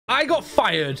I got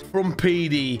fired from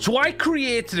PD, so I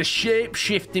created a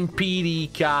shape-shifting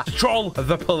PD car to troll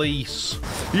the police.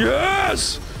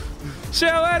 Yes! See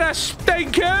you later,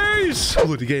 stinkies!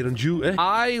 Bloody gate on duty.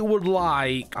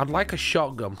 I'd like a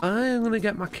shotgun. I'm gonna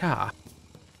get my car.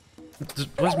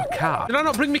 Where's my car? Did I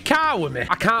not bring my car with me?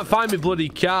 I can't find my bloody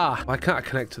car. Why can't I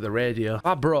connect to the radio?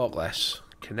 I broke this.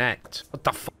 Connect. What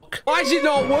the fuck? Why is it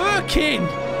not working?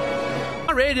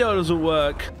 My radio doesn't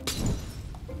work.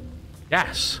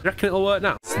 Yes. You reckon it'll work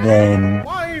now?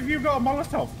 Why have you got a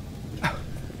Molotov?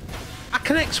 I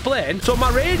can explain. So my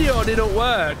radio didn't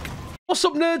work. What's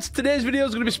up, nerds? Today's video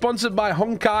is going to be sponsored by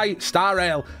Honkai Star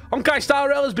Rail. Honkai Star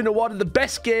Rail has been awarded the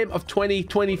best game of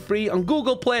 2023 on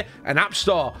Google Play and App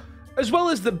Store, as well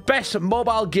as the best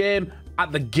mobile game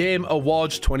at the Game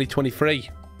Awards 2023.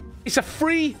 It's a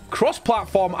free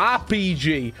cross-platform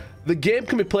RPG. The game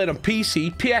can be played on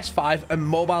PC, PS5, and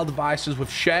mobile devices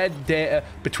with shared data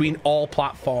between all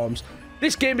platforms.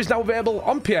 This game is now available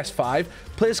on PS5.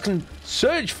 Players can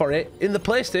search for it in the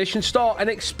PlayStation Store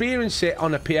and experience it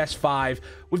on a PS5,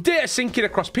 with data syncing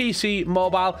across PC,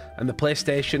 mobile, and the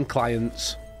PlayStation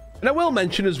clients. And I will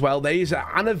mention as well, there is an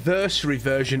anniversary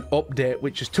version update,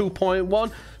 which is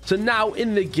 2.1. So now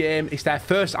in the game, it's their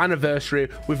first anniversary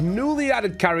with newly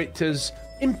added characters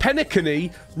in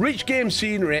Penacony, rich game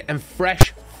scenery, and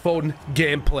fresh, fun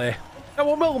gameplay. Now,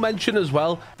 I will mention as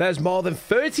well, there's more than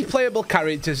 30 playable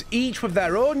characters, each with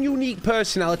their own unique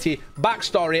personality,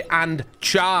 backstory, and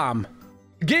charm.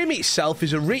 The game itself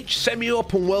is a rich,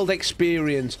 semi-open world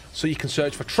experience, so you can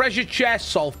search for treasure chests,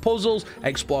 solve puzzles,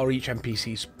 explore each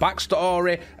NPC's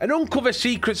backstory, and uncover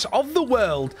secrets of the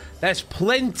world. There's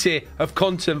plenty of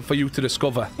content for you to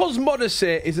discover.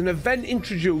 Cosmodesy is an event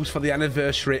introduced for the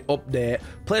anniversary update.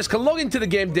 Players can log into the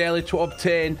game daily to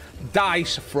obtain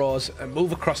dice throws and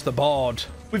move across the board.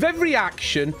 With every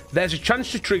action, there's a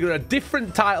chance to trigger a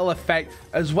different title effect,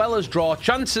 as well as draw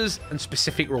chances and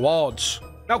specific rewards.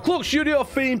 Now, Cloak Studio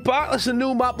Theme Park, that's a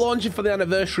new map launching for the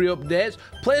anniversary updates.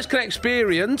 Players can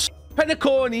experience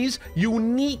Penacony's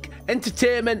unique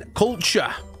entertainment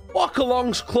culture. Walk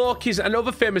alongs Cloakies and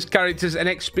other famous characters and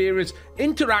experience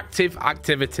interactive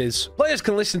activities. Players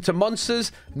can listen to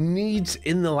monsters' needs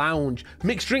in the lounge,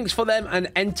 mix drinks for them,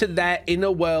 and enter their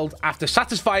inner world after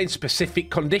satisfying specific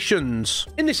conditions.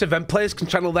 In this event, players can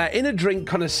channel their inner drink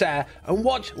connoisseur and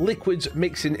watch liquids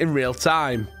mixing in real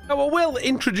time. Now, I will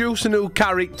introduce a new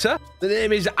character. The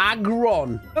name is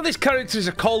Acheron. Now, this character is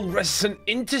a cold-resistant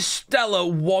interstellar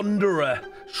wanderer,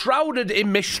 shrouded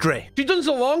in mystery. She dons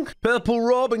a long purple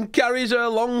robe and carries her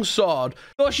long sword.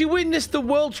 Though she witnessed the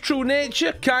world's true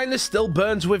nature, kindness still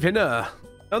burns within her.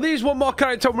 Now, there's one more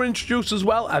character we're introduced as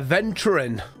well,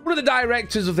 Aventurine. One of the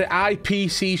directors of the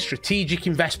IPC Strategic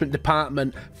Investment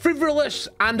Department, frivolous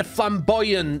and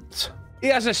flamboyant. He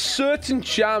has a certain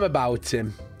charm about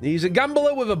him. He's a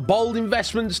gambler with a bold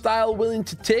investment style, willing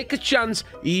to take a chance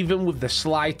even with the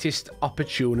slightest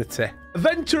opportunity.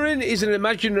 Aventurine is an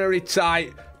imaginary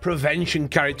type prevention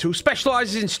character who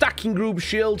specializes in stacking group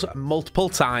shields multiple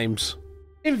times.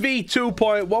 In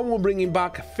V2.1, we're bringing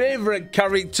back favorite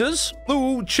characters,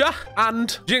 Lucha and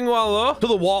Jingwalo, to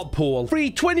the warp pool. Free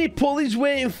 20 pull is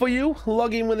waiting for you.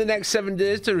 Log in within the next 7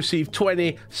 days to receive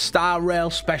 20 Star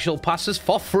Rail special passes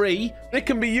for free. They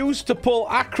can be used to pull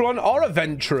Acheron or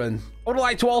Aventurine. I would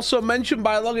like to also mention,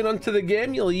 by logging onto the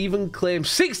game, you'll even claim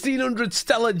 1,600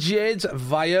 Stellar Jades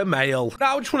via mail.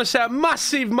 Now, I just want to say a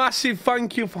massive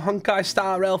thank you for Honkai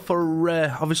Star Rail for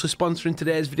obviously sponsoring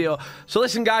today's video. So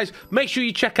listen, guys, make sure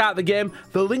you check out the game.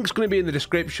 The link's going to be in the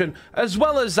description. As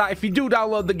well as that, if you do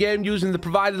download the game using the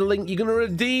provided link, you're going to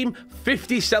redeem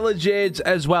 50 Stellar Jades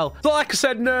as well. So like I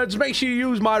said, nerds, make sure you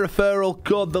use my referral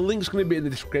code. The link's going to be in the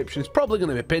description. It's probably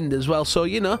going to be pinned as well, so,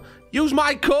 you know, use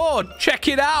my code. Check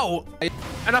it out.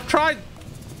 And I've tried...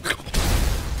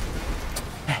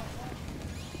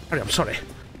 Harry, I'm sorry.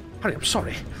 Harry, I'm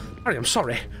sorry. Harry, I'm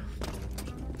sorry.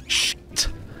 Shit.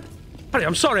 Harry,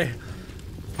 I'm sorry.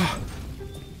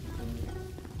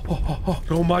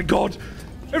 Oh my God.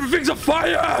 Everything's on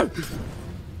fire.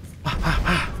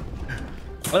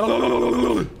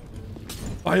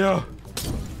 Fire.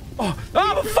 Oh,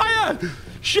 I'm on fire.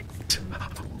 Shit.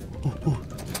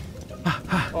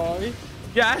 Oi.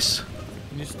 Yes.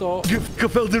 Can you stop?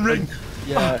 Building ring.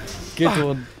 Yeah, good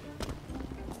one.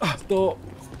 Stop.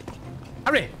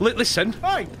 Harry, listen.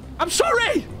 Oi! I'm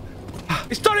sorry.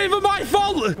 It's not even my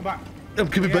fault. Come back. I'm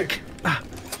coming back.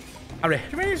 Harry.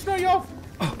 Come here, it's not your...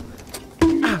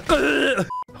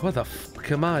 Where the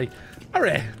fuck am I?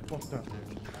 Harry. What's that?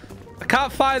 I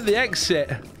can't find the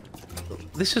exit.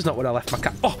 This is not where I left my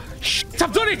car. Oh, shit,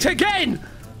 I've done it again.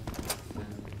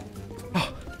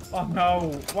 Oh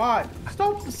no! Why?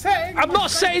 Stop setting! I'm not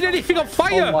setting anything on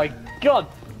fire! Oh my god!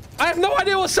 I have no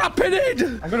idea what's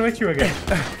happening! I'm gonna hit you again.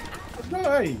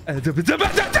 Hey. I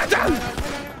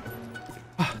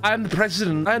am the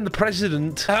president. I am the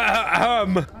president. You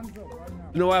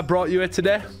know why I brought you here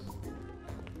today?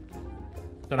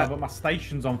 Don't know, but my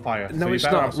station's on fire. No, so it's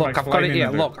not. Look, I've got it here.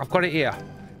 Look, I've got it here.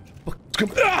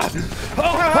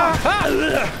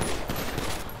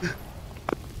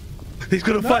 He's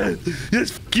gonna fire.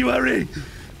 Yes, f you, Harry.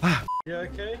 You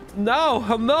okay? No,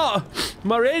 I'm not.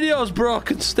 My radio's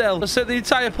broken still. I set the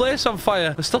entire place on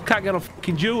fire. I still can't get on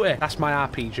fucking duty. That's my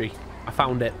RPG. I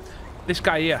found it. This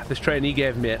guy here, this trainee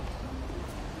gave me it.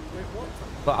 Wait, what?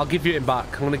 But I'll give you it back.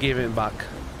 I'm gonna give it back.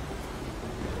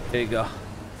 There you go.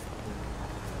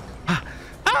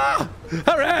 Ah!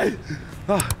 Hooray!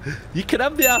 Oh, you can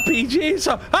have the RPG.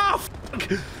 So, fuck!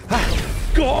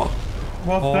 Go!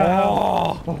 What the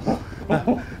hell?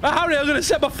 Harry, I'm gonna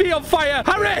set my feet on fire.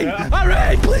 Harry!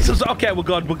 Harry! Please! Okay, we're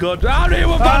good. We're good. Harry,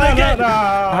 we're fine again. No.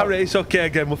 Harry, it's okay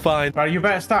again. We're fine. Right, you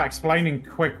better start explaining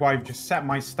quick why you've just set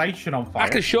my station on fire. I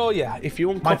can show you if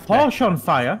you My uncuff me. Porsche on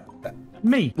fire?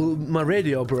 Me? Well, my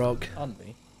radio broke. And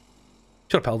me.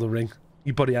 Shut up, Elden Ring.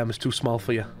 Your body armor's too small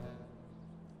for you.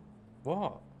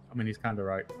 What? I mean, he's kind of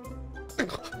right.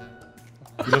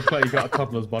 You look like you got a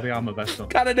toddler's body armor vest on.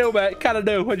 Can I do, mate? Can I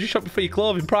do? When'd you shop for your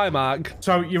clothing? Primark.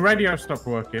 So your radio stopped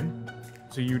working.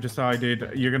 So you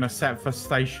decided you're gonna set the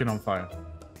station on fire.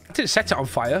 I didn't set it on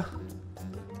fire.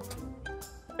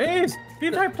 It is. The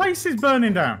entire place is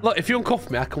burning down. Look, if you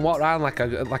uncuff me, I can walk around like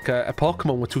a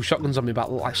Pokemon with 2 shotguns on me back,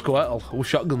 like Squirtle with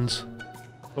shotguns.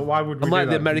 But why would we I'm do like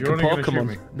the that? American You're only gonna shoot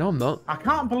me. Pokemon. No, I'm not. I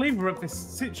can't believe we're at this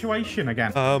situation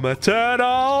again. I'm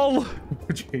eternal.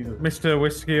 Jesus. Mr.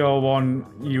 Whiskey 01,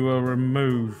 you were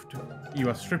removed. You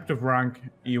are stripped of rank.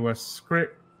 You were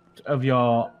stripped of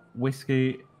your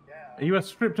whiskey. You were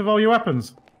stripped of all your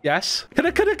weapons. Yes. Can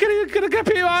I get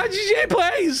PURGG,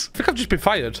 please? I think I've just been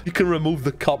fired. You can remove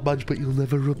the cop badge, but you'll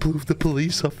never remove the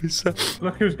police officer.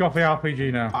 Look who's got the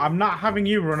RPG now. I'm not having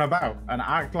you run about and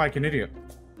act like an idiot.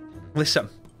 Listen,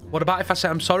 what about if I say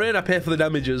I'm sorry and I pay for the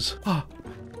damages? You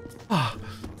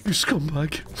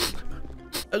scumbag.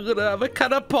 I'm gonna have a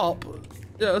can of pop.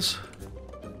 Yes.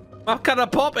 My can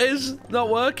of pop is not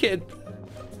working.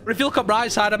 But if you look up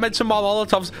right side, I made some more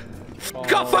Molotovs.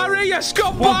 Got Harry, you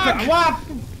scumbag! What?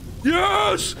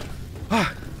 Yes!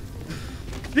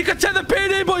 You can take the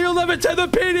PD, but you'll never take the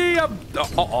PD!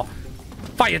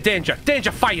 Fire, danger!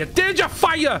 Danger, fire! Danger,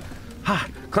 fire!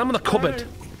 Climb on the cupboard.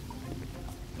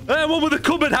 And one with the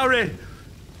cupboard, Harry!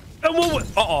 And one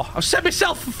with... I've set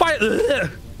myself for fire! Ugh.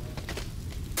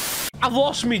 I've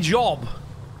lost my job.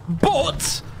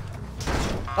 But...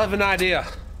 I have an idea.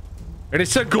 And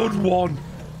it's a good one.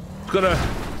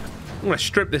 I'm gonna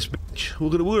strip this bitch. We're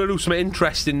gonna do something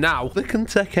interesting now. They can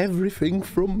take everything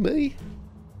from me.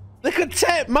 They can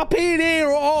take my PD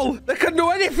all. They can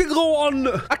do anything they want.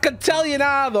 I can tell you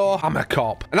now, though, I'm a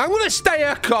cop. And I'm gonna stay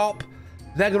a cop.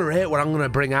 They're gonna hate what I'm gonna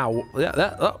bring out. Yeah,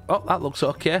 that looks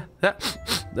okay. Yeah.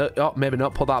 Maybe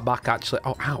not. Put that back, actually.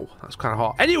 Oh, ow. That's kind of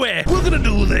hot. Anyway, we're gonna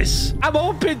do this. I'm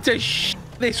hoping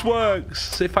this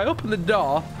works. So if I open the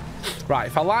door... Right,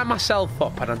 if I line myself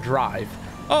up and I drive...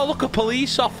 Oh, look, a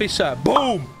police officer.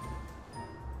 Boom.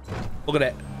 Look at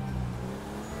it.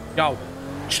 Yo.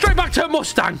 Straight back to a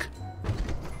Mustang.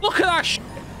 Look at that shit.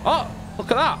 Oh, look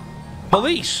at that.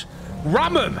 Police.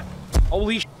 Ram them.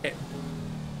 Holy shit.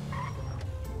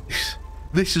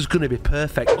 This is going to be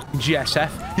perfect.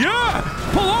 GSF. Yeah.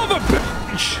 Pull over,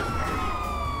 bitch.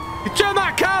 You turn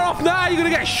that car off now, you're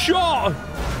going to get shot.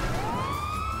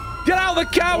 Get out of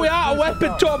the car without a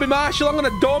weapon, Toby Marshall. I'm going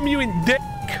to dome you in dick.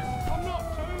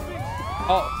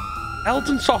 Oh,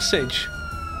 Eldon Sausage.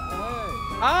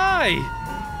 Hi.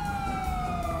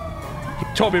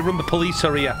 Toby, run the police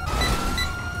are here.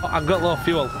 Oh, I've got low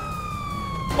fuel.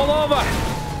 Pull over.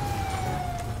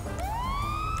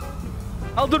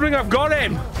 Elden Ring, I've got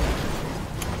him.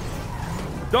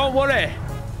 Don't worry.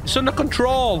 It's under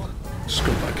control.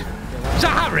 Scumbag. Is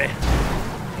that Harry?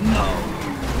 No,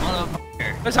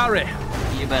 motherfucker. Where's Harry?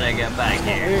 You better get back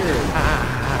here.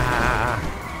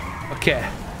 Okay.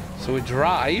 So we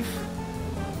drive.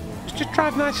 Just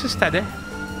drive nice and steady.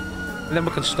 And then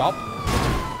we can stop.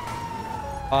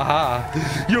 Aha.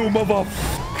 You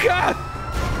motherfucker!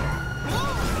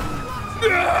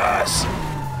 Yes!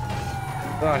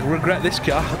 I regret this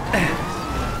car.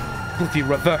 Bloody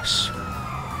reverse.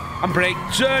 And brake.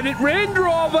 Turn it, Range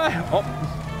Rover! Oh.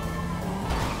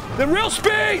 The real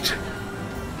speed!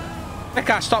 They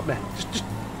can't stop me. Just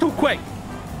too quick.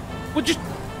 We're just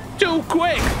too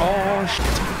quick. Oh, shit.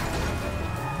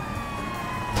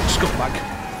 Scumbag.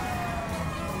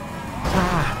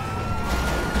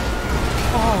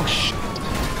 Oh, shit.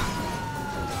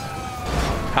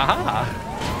 Haha.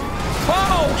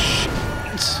 Oh, shit.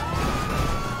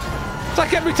 It's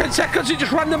like every 10 seconds it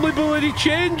just randomly bloody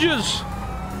changes.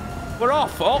 We're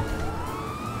off. Oh.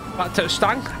 Back to the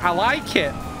stang. I like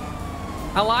it.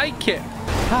 I like it.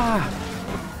 Ah.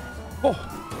 Oh.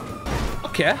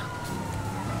 Okay.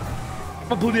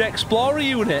 I'm a bloody explorer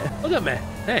unit. Look at me.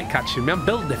 They ain't catching me. I'm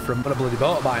built different, but a bloody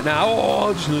motorbike now. Oh,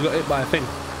 I just got hit by a thing.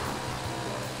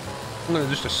 I'm gonna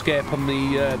just escape on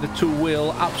the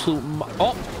two-wheel absolute.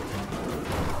 Oh.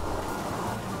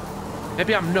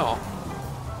 Maybe I'm not.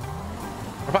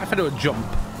 What about if I do a jump?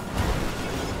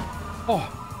 Oh.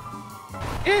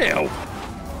 Ew.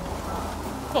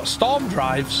 Got storm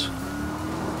drives.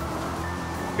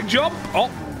 Big jump. Oh.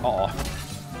 Oh.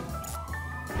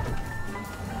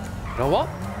 You know what?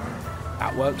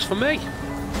 That works for me.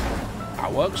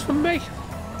 That works for me.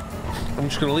 I'm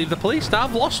just going to leave the police now.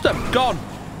 I've lost them. Gone.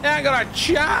 They ain't got a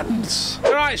chance.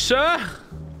 All right, sir.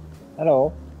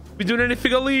 Hello. We doing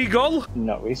anything illegal?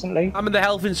 Not recently. I'm the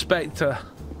health inspector.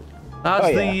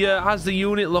 How's the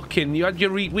unit looking? You had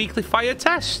your weekly fire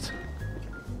test?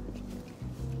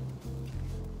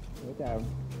 Put it down.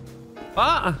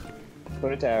 What?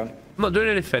 Put it down. I'm not doing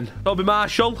anything. Don't be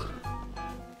Marshall.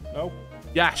 No.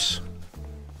 Yes.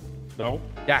 No.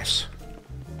 Yes.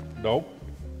 No.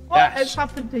 What Yes. has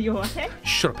happened to you, okay?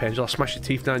 Shut up, Angel. I'll smash your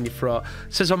teeth down your throat.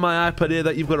 It says on my iPad here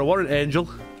that you've got a warrant, Angel.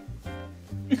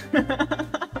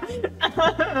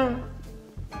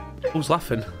 Who's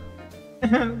laughing?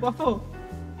 Waffle.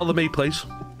 Follow me, please.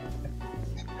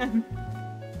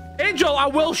 Angel, I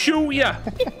will shoot you.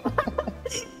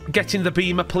 Get in the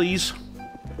beamer, please.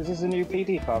 Is this a new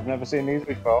PD car? I've never seen these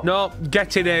before. No,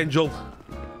 get in, Angel.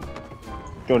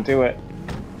 Don't do it.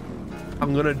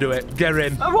 I'm gonna do it. Get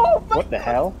in. What the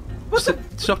hell?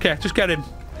 It's okay. Just get in.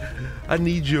 I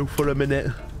need you for a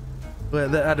minute. Wait,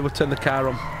 how do we turn the car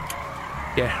on?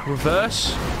 Yeah,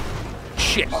 reverse.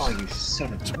 Shit. Oh, you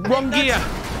son of a... Wrong gear.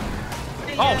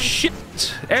 Oh, shit.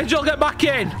 Angel, get back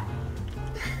in.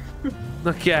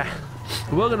 Okay.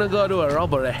 We're gonna go to a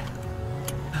robbery.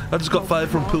 I just got fired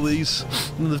from police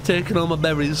and they've taken all my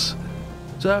berries.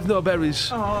 So I have no berries.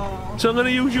 Oh. So I'm gonna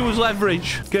use you as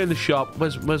leverage. Get in the shop.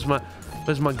 Where's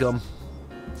my gun?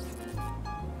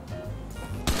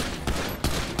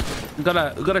 We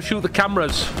gotta shoot the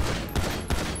cameras.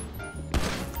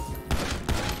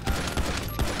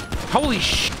 Holy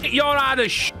shit, you're out of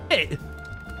shit.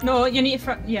 No, you need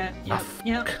to... Yeah.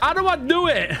 How do I do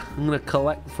it? I'm gonna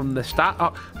collect from the start.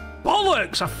 Oh,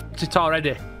 bollocks! I f***ed it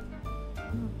already.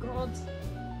 Oh, God.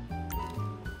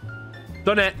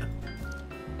 Done it.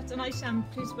 That's a nice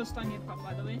police bus on your prop,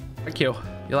 by the way. Thank you.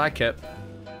 You like it?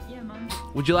 Yeah, man.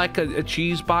 Would you like a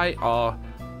cheese bite or...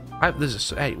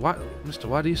 there's a... Hey, what? Mister,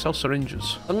 why do you sell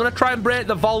syringes? I'm gonna try and break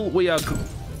the vault with your...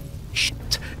 Shit.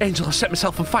 Angel, I set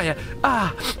myself on fire.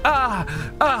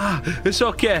 It's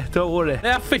okay. Don't worry. They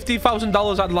have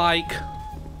 $15,000 I'd like.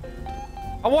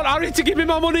 I want Harry to give me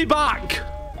my money back.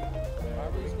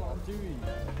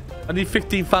 I need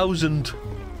 15,000.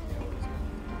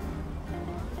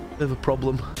 They have a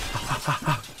problem.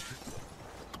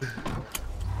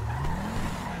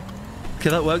 Okay,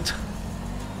 that worked.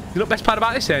 You know the best part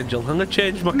about this, Angel? I'm going to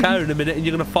change my car in a minute and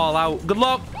you're going to fall out. Good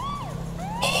luck.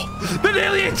 Oh, the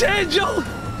nearly hit Angel!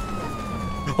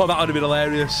 Oh, that would have been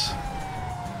hilarious.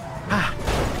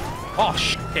 Oh,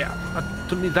 shit. I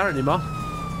don't need that anymore.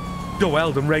 Go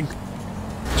Elden Ring.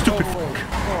 Stupid fuck.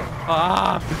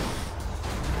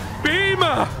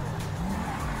 Beamer!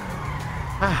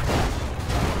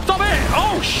 Stop it!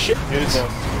 Oh, shit!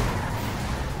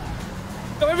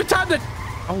 No, every time they...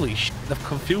 Holy shit, they've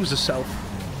confused themselves.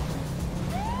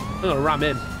 I'm gonna ram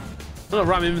him. I'm gonna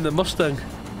ram him in the Mustang.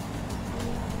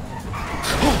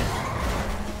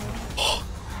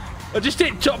 I just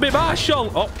hit Top Me Marshall.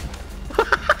 Oh.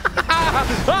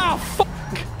 Oh, fuck.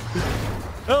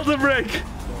 Elden Ring.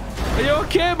 Are you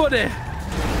okay, buddy?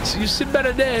 You've seen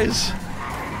better days.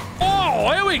 Oh,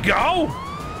 here we go.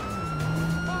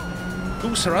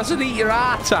 Ooh, sir, hasn't eat your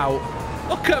heart out.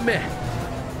 Look at me.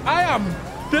 I am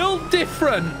built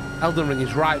different. Elden Ring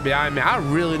is right behind me. I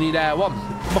really need Air 1.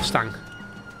 Mustang.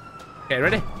 Okay,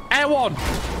 ready? Air 1.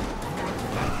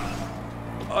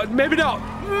 Maybe not.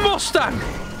 Mustang.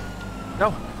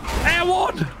 No. Air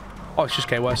 1. Oh, it's just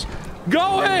getting worse.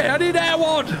 Go here. I need Air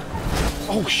 1.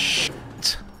 Oh,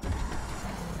 shit.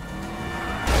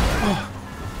 Oh.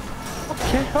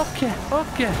 Okay.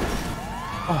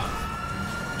 Oh.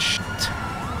 Shit.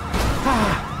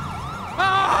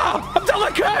 I'm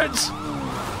delicate.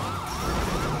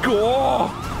 Go.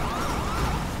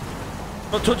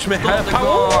 Don't touch me. I have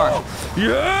power.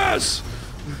 Yes.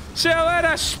 See you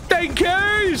later,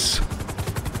 stinkies!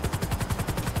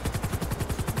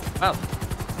 Well,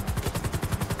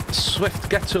 swift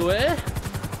getaway.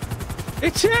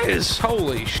 It is!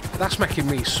 Holy sh! That's making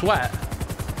me sweat.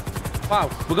 Wow,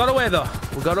 we got away though.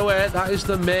 We got away. That is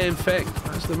the main thing.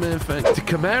 That's the main thing. The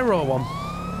Camaro one.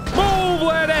 Move,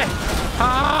 lady!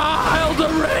 Ah,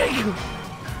 Elden Ring!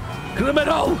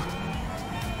 Criminal!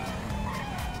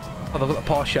 Oh, they've got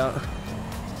the Porsche out.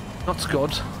 That's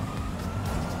good.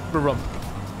 I'm gonna run.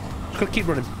 Just gonna keep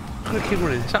running. Just gonna keep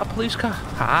running. Is that a police car?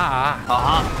 Ah!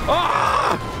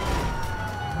 Ah!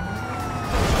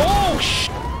 Oh,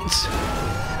 shit!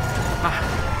 Ah.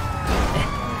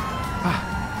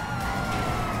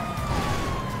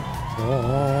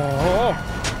 Oh!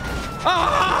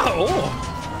 Ah! Oh!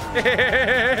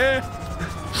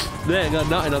 There, got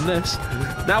nothing on this.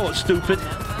 Now what's stupid?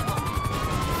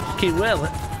 Keep well.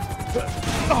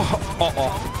 Oh! Oh!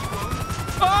 Oh!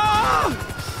 Ah!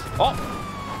 Oh!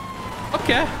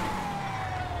 Okay.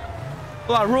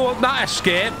 Well, I ruined that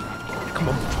escape. Come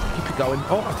on, keep it going.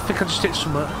 Oh, I think I just hit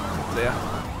somewhere there.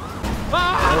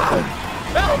 Ah!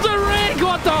 Elden Ring!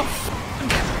 What the f***?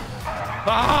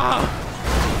 Ah!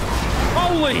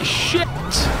 Holy shit!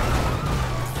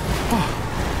 Oh.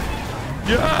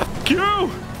 Yeah, you!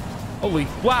 Holy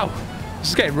wow! This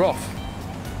is getting rough.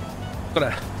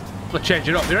 Gotta change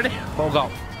it up. You ready? Hold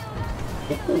on.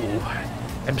 Ooh,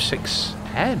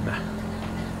 M6M.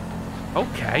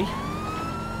 Okay.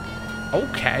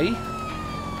 Okay.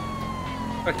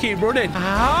 I keep running.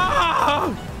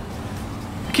 Ah!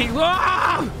 Keep.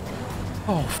 Ah!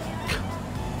 Oh, fuck.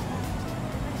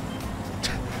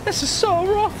 This is so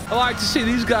rough. I like to see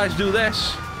these guys do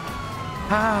this.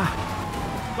 Ah.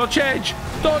 Don't change.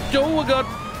 Don't do. Oh, my God.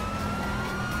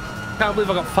 Can't believe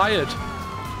I got fired.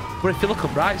 But if you look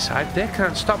on the right side, they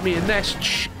can't stop me in this.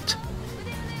 Shit.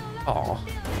 Oh.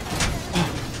 Oh.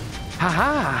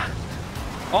 Haha.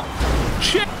 Oh.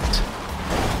 Shit.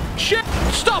 Shit.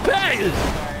 Stop it.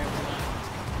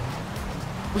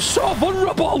 I'm so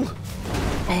vulnerable.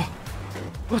 Oh.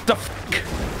 What the fuck?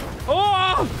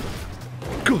 Oh.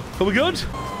 Go. Are we good?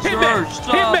 Hit me.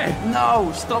 Stop. Hit me.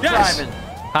 No. Stop driving.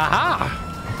 Haha.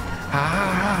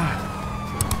 Ah.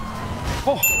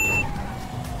 Oh.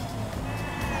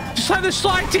 Just like the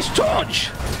slightest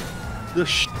touch. The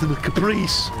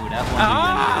caprice. Ooh, that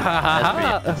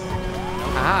one.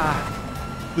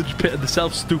 They're just pitting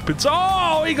themselves stupids.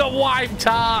 Oh, he got wiped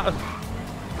out.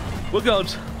 We're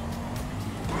good.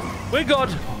 We're good.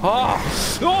 Oh,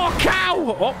 oh,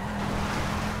 cow. Oh,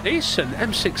 decent.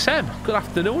 M6M. Good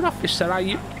afternoon, officer. How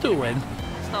you doing?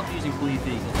 Stop using police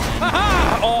vehicles.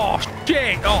 Aha! Oh,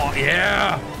 shit. Oh,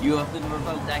 yeah. You have been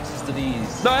revoked access to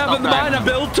these. No, I haven't. Mine. I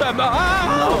built them.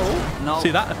 Oh. No.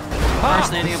 See that?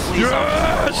 Impersonating a police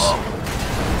yes. officer.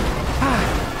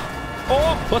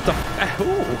 Oh, what the?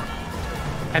 Oh.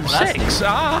 M6.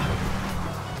 Ah.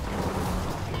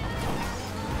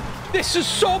 This is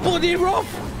so bloody rough.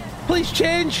 Please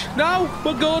change. No,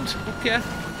 we're good. Okay.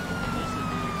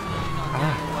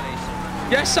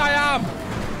 Yes, I am.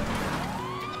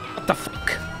 What the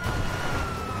fuck?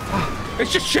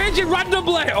 It's just changing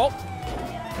randomly. Oh.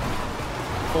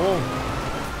 Oh.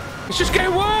 It's just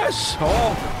getting worse.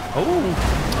 Oh. Oh.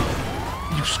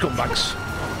 You scumbags.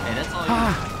 Hey, that's all you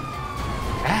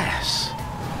Yes.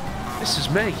 This is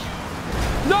me.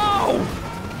 No!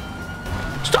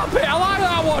 Stop it! I like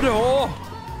that one. Oh.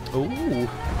 Ooh.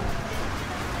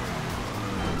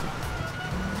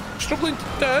 Struggling to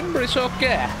turn, but it's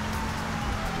okay.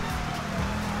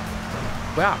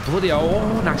 Wow, bloody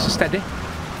oh, nice and steady.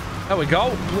 There we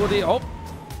go. Bloody up.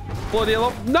 Bloody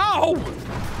up. No!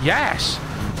 Yes!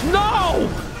 No!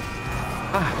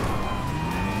 Ah.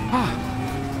 Ah.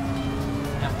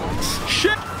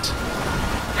 Shit!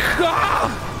 Ah!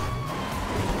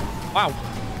 Wow.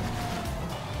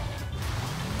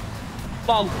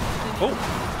 Ball. Oh.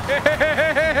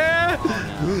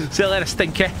 See you later,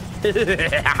 stinky.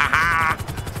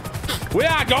 We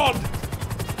are gone.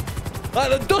 Like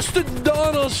the dust and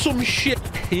dawn or some shit.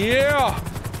 Yeah.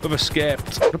 We've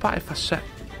escaped. What about if I set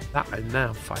that in there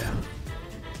on fire?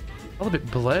 A little bit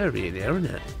blurry in here, isn't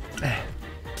it?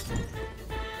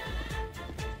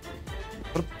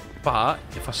 What about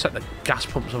if I set the gas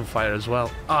pumps on fire as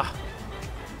well? Ah.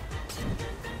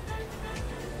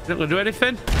 You're not going to do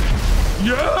anything?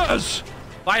 Yes!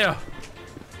 Fire!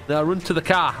 Now run to the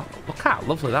car. Look how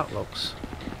lovely that looks.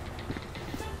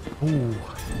 Ooh.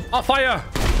 Oh, fire!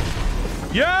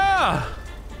 Yeah!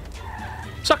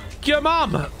 Suck your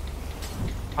mum!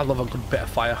 I love a good bit of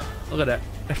fire. Look at it.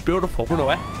 It's beautiful. Run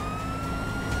away.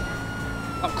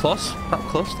 That was close. That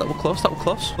was close. That was close. That was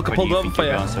close. Look, I pulled over for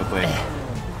you. So quick.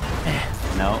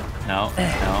 No. No.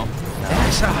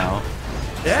 Yes. No.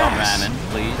 Yes. Stop ramming,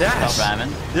 please. Yes. Stop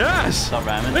ramming. Yes. Stop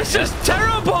ramming. This yes. is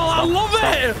terrible. I love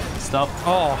it. Stop.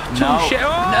 Oh, No. shit.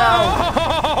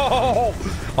 Oh.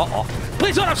 No. Uh-oh.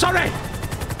 Please don't. I'm sorry.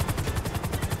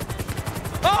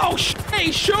 Oh, shit.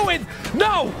 He's shooting.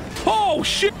 No. Oh,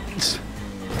 shit.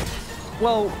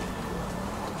 Well,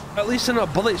 at least they're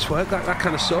not bullets work. That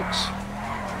kind of sucks.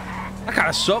 That kind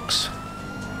of sucks.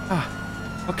 Ah.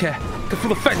 Okay. Go for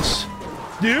the fence.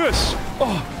 Yes.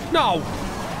 Oh, no.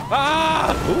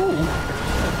 Ah! Ooh!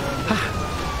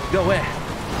 Ah. Go away!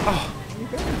 Oh!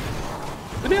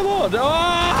 Leave me alone!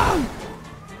 Oh!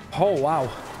 Oh wow!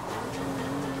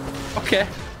 Okay.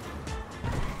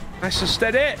 Nice and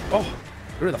steady. Oh!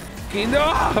 Where the fucking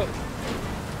no!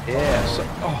 Yes.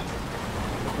 Oh!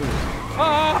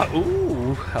 Ah!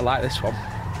 Ooh! I like this one.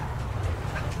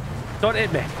 Don't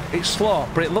hit me. It's slow,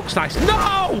 but it looks nice.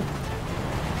 No!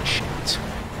 Shit.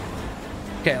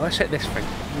 Okay, let's hit this thing.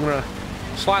 I'm gonna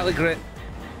slightly grit.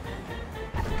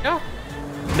 Yeah.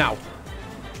 No.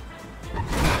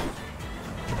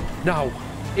 No.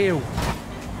 Ew.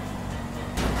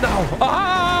 No.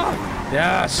 Ah!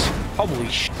 Yes. Holy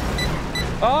shit.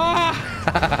 Ah!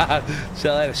 See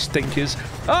you later, stinkers.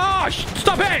 Ah!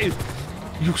 Stop it!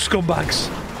 You scumbags.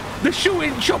 The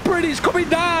shooting chopper and it's coming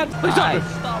down. Please don't.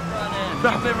 Stop running.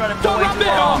 No. You've been running Don't way run too me.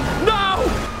 long. Oh,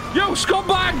 no! You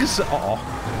scumbags. Uh-oh.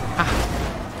 Ah.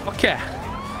 Okay.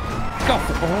 Go.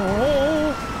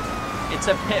 Oh. It's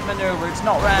a pit maneuver. It's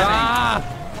not ramming. Ah.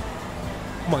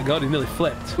 Oh my god, he nearly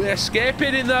flipped. We're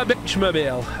escaping in the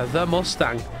bitchmobile, the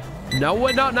Mustang. No,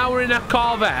 we're not. Now we're in a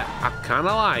Corvette. I kind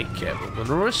of like it. We're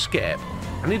gonna escape.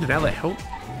 I need an heli. Oh.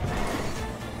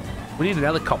 We need an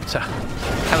helicopter.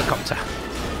 Helicopter.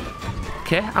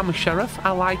 Okay, I'm a sheriff.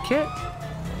 I like it.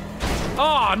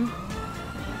 On.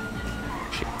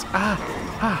 Shit.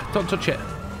 Don't touch it.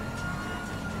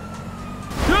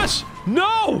 Yes.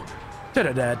 No. Da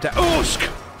da da da. Usk.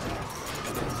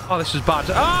 Oh, this is bad.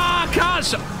 Ah, I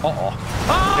can't. Uh-oh.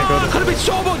 Ah, it could have been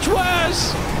so much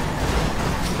worse.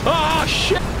 Ah,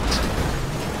 shit.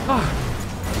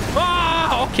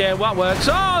 Ah, okay, that works.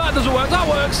 Oh, that doesn't work. That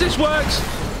works. This works.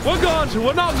 We're good.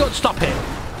 We're not good. Stop it.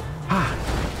 Ah.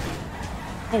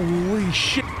 Holy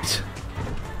shit.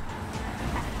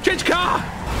 Change car.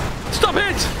 Stop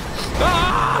it.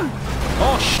 Ah.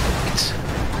 Oh, shit.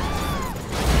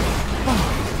 Oh.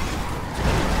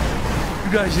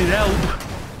 You guys need help.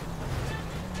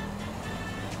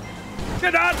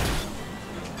 Get on!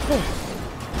 Oh.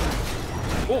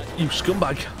 Oh, you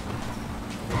scumbag.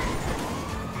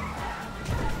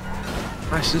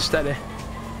 Nice and steady.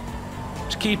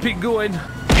 Just keep it going.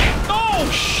 Oh,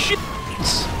 shit!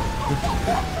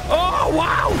 Oh,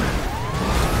 wow!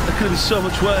 That could have been so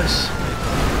much worse.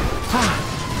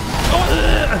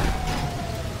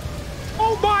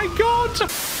 Oh my god!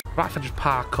 Right, if I just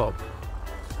park up.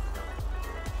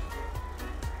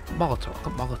 Molotov, I've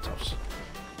got Molotovs.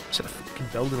 Set the fucking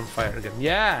building on fire again.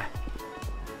 Yeah!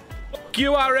 Fuck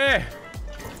you, Harry!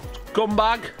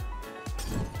 Scumbag!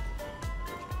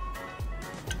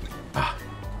 Ah.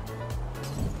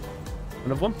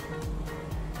 Another one?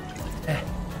 Eh.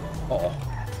 Oh.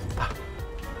 Ah.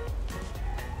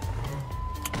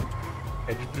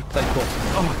 Okay, just play cool.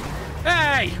 Oh.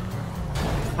 Hey!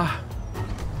 Ah.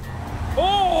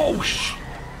 Oh, shh!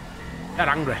 They're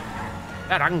angry.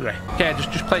 They're angry. Okay,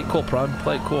 just play it cool, Prime.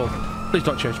 Play it cool. Please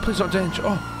don't change. Please don't change.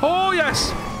 Oh, oh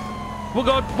yes. We're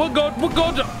good. We're good. We're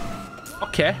good.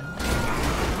 Okay.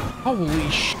 Holy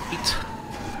shit.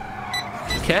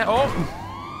 Okay. Oh.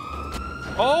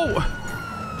 Oh.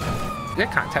 They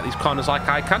can't take these corners like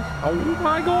I can. Oh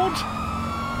my god.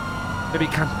 Maybe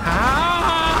he can.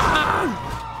 Ah.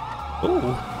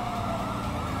 Ooh.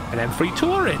 An M3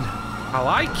 touring. I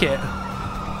like it.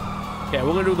 Okay,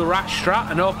 we're gonna do the rat strat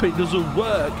and hope it doesn't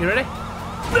work. You ready?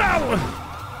 No.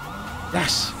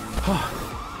 Yes. Oh.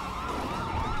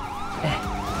 Eh.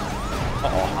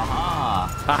 Uh-oh.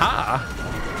 Aha.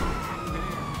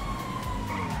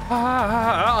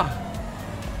 Ah.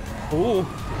 Oh.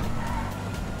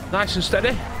 Nice and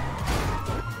steady.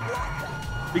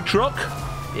 Big truck.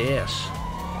 Yes.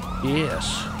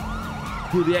 Yes.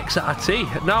 With the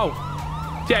XRT. No.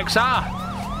 The XR.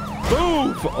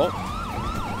 Move. Oh.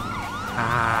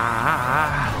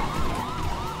 Ah.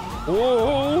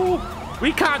 Oh.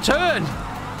 We can't turn.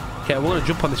 Okay, we're gonna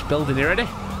jump on this building. You ready?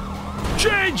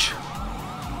 Change.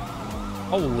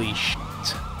 Holy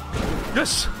shit.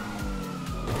 Yes.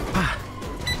 Ah.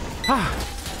 Ah.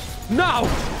 No.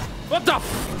 What the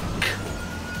fuck?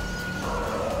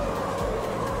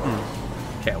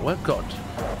 Okay, we're good.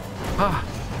 Ah.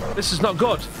 This is not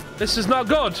good. This is not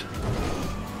good.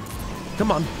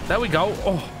 Come on. There we go.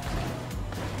 Oh.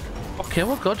 Okay,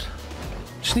 we're good.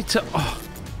 Just need to... Oh.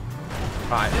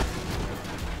 Right.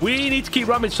 We need to keep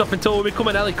ramming stuff until we become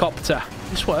an helicopter.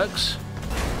 This works.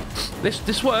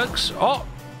 This works. Oh.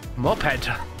 Moped.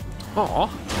 Oh.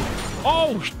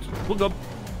 Oh. We're good.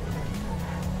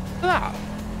 Look at that.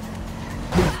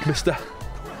 Move, mister.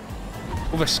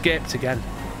 We've escaped again.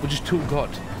 We're just too good.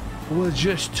 We're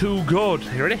just too good.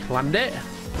 You ready? Land it.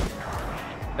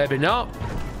 Maybe not.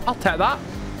 I'll take that.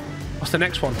 What's the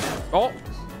next one? Oh.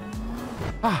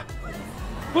 Ah.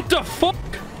 What the fuck?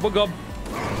 We're good.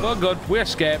 We're good. We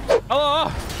escaped.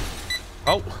 Hello.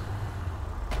 Oh.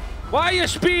 Why are you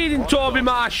speeding, Toby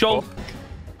Marshall?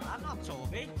 I'm not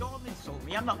Toby. Don't insult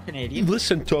me. I'm not Canadian.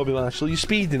 Listen, Toby Marshall, you're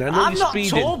speeding. I know I'm you're not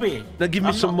speeding. Toby. Now give me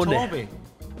I'm some not money. Toby.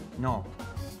 No.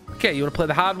 Okay, you want to play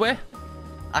the hard way?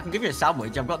 I can give you a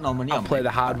sandwich. I've got no money I'll on play me.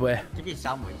 the hard way. Give you a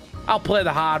sandwich. I'll play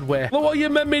the hard way. Look what you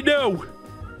made me do.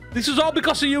 This is all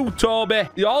because of you, Toby.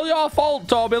 It's all your fault,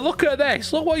 Toby. Look at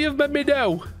this. Look what you've made me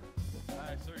do.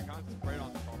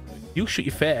 You shut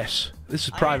your face. This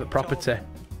is private property.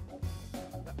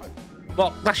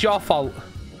 Look, that's your fault.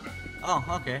 Oh,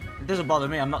 okay. It doesn't bother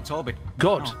me. I'm not Toby.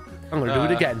 Good. No. I'm going to do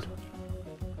it again.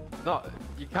 No,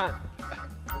 you can't.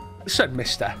 Listen,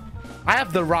 mister. I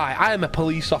have the right. I am a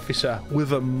police officer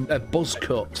with a buzz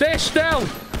cut. Stay still.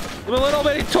 I'm a little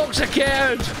bit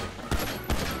intoxicated.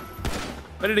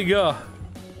 Where did he go?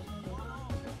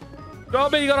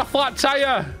 Toby, you got a flat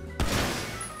tire.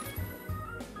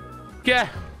 Okay.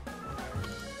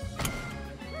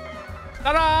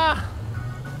 Ta-da!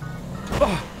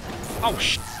 Oh,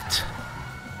 shit.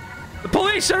 The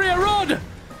police are here, run!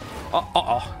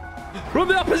 Run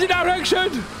the opposite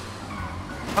direction!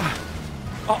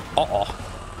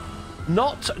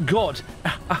 Not good.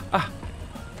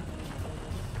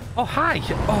 Oh, hi.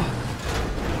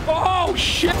 Oh,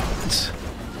 shit!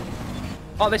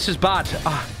 Oh, this is bad.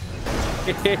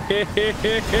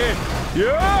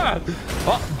 Yeah!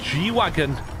 Oh,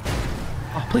 G-Wagon.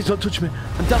 Oh, please don't touch me.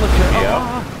 I'm delicate.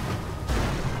 Yeah.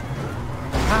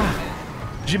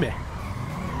 Jimmy.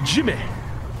 Jimmy.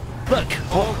 Look.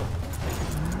 Oh.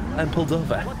 I'm pulled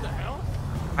over. What the hell?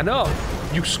 I know.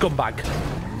 You scumbag.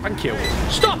 Thank you.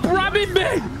 Stop ramming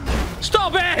me!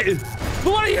 Stop it!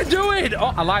 What are you doing?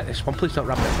 Oh, I like this one. Please don't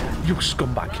ram me. You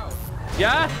scumbag.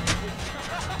 Yeah?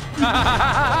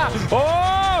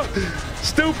 Oh!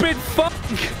 Stupid fuck!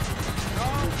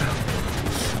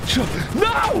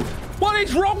 No! What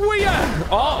is wrong with you?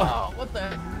 Oh, what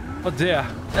the? Oh dear.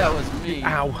 That was me.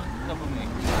 Ow. That was me.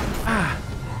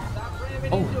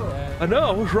 Oh, I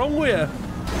know. What's wrong with you?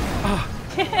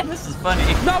 This is funny.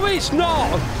 No, it's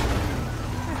not.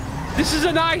 This is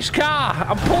a nice car.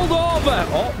 I'm pulled over.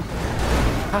 Oh.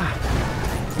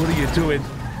 What are you doing?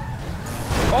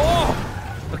 Oh.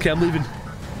 Okay, I'm leaving.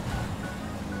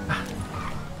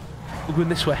 We're going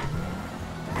this way.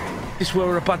 This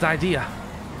were a bad idea.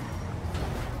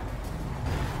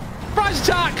 Surprise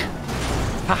attack!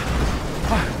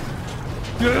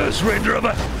 Yes, Range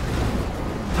Rover!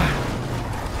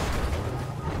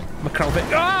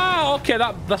 McCrovic. Oh, okay,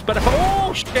 that's better.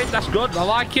 Oh, shit, that's good. I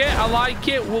like it. I like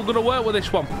it. We're going to work with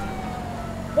this one.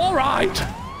 All right.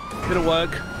 Didn't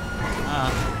work.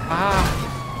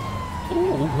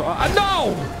 Ooh,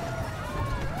 no!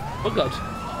 Oh, God.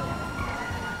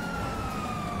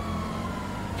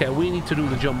 Okay, we need to do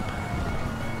the jump.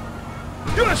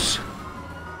 Yes!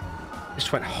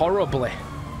 This went horribly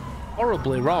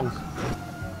wrong.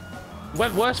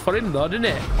 Went worse for him though, didn't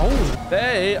it? Oh,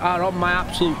 they are on my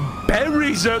absolute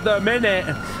berries at the minute.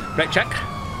 Brake check.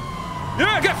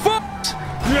 Yeah, get fucked!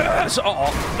 Yes!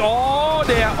 Oh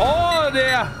dear, oh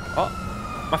dear. Oh,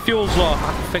 my fuel's low.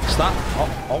 I can fix that.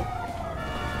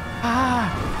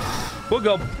 We're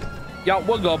good. Yeah,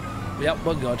 we're good. Yep,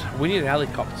 we're good. We need an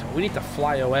helicopter. We need to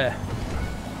fly away.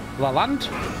 Will I land?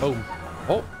 Boom.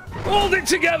 Oh. Hold it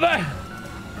together!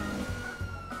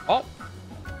 Oh.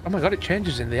 Oh my god, it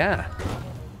changes in the air.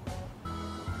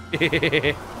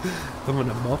 I'm on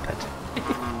a moped.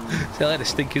 See you later,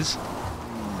 stinkers.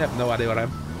 They have no idea what I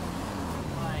am.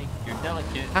 Mike, you're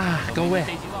delicate. Go away.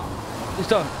 Please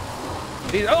don't.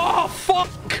 Oh,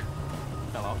 fuck!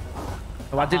 Hello.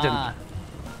 No, I didn't.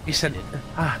 He said,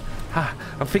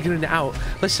 I'm figuring it out.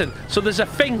 Listen, so there's a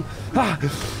thing.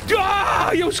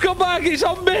 You scumbag, it's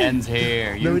on me. Ends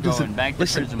here. You're it going doesn't. back to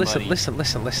Listen,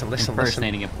 prison, listen.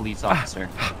 Impersonating a police officer.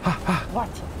 What?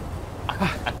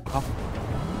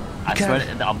 I swear,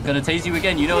 I'm gonna tase you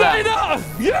again. You know that.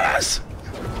 Yes!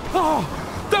 Oh,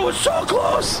 that was so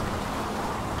close.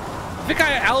 I think I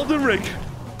had Elden Ring.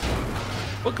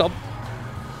 Look up.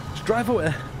 Just drive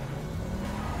away.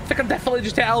 I think I definitely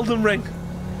just hit Elden Ring.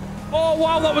 Oh,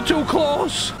 wow, that was too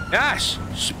close. Yes,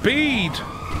 speed.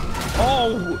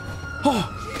 Oh!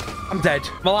 Oh! I'm dead.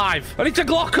 I'm alive. I need to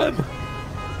Glock him.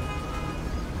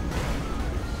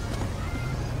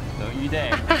 Don't you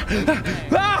dare.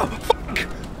 Ah! Fuck!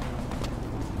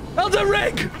 Elden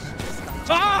Ring!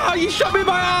 Ah! You shot me in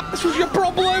my ass! What's your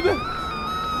problem?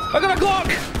 I got a Glock!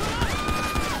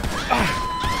 Ah.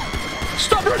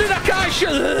 Stop running, that guy!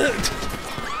 Shit!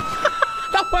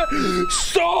 That was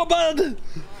so bad!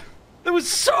 It was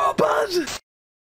so bad!